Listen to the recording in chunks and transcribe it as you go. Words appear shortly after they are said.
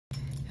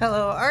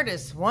Hello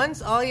artists,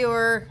 once all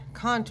your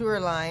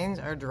contour lines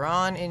are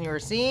drawn in your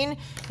scene,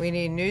 we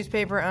need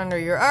newspaper under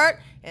your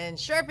art and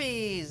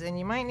Sharpies, and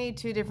you might need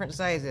two different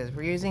sizes.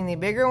 We're using the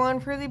bigger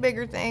one for the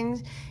bigger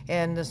things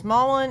and the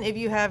small one if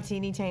you have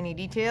teeny tiny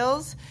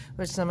details,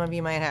 which some of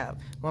you might have.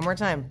 One more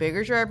time,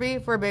 bigger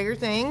Sharpie for bigger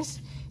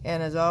things,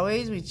 and as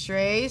always we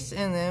trace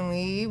and then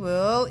we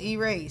will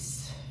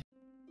erase.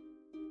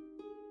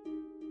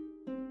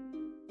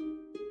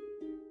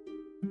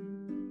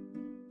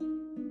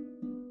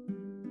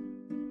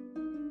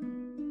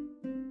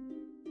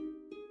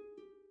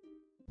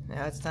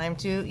 Now it's time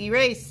to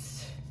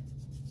erase.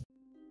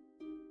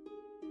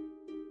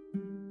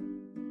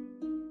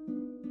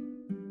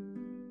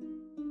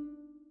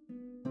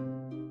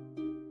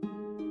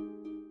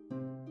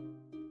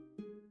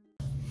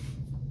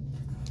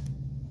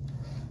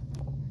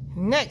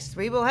 Next,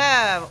 we will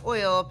have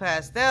oil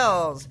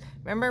pastels.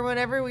 Remember,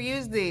 whenever we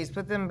use these,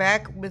 put them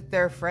back with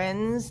their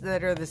friends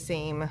that are the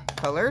same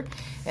color.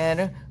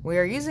 And we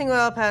are using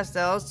oil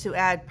pastels to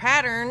add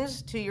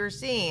patterns to your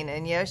scene.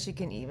 And yes, you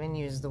can even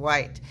use the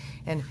white.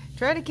 And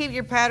try to keep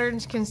your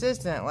patterns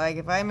consistent. Like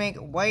if I make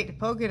white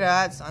polka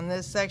dots on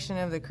this section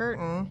of the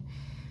curtain,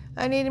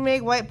 I need to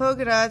make white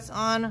polka dots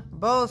on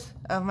both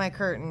of my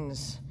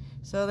curtains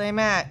so they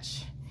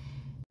match.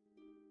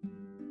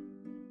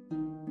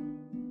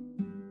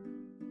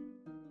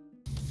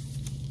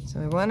 So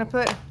we want to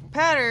put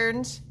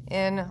patterns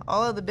in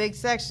all of the big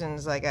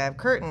sections. Like I have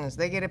curtains,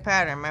 they get a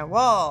pattern. My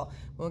wall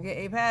will get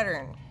a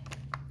pattern.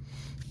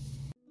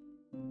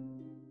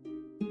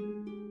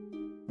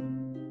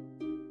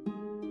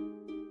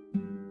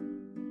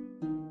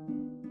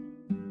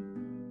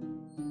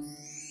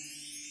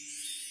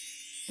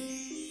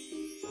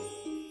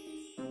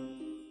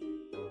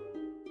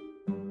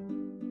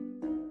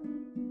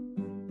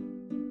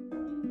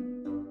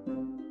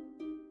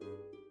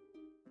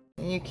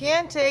 You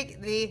can take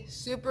the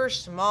super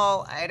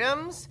small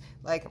items,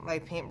 like my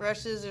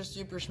paintbrushes are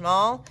super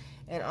small,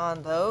 and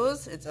on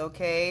those it's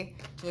okay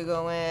to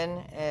go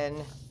in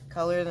and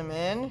color them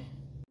in.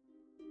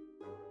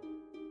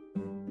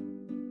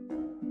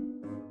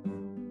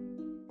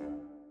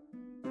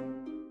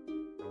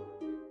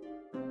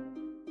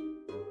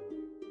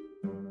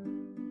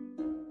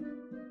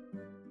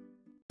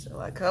 So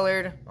I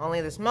colored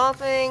only the small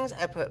things.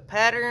 I put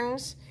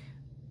patterns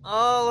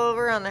all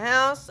over on the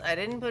house. I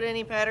didn't put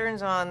any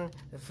patterns on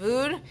the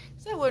food,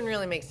 so that wouldn't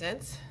really make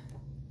sense.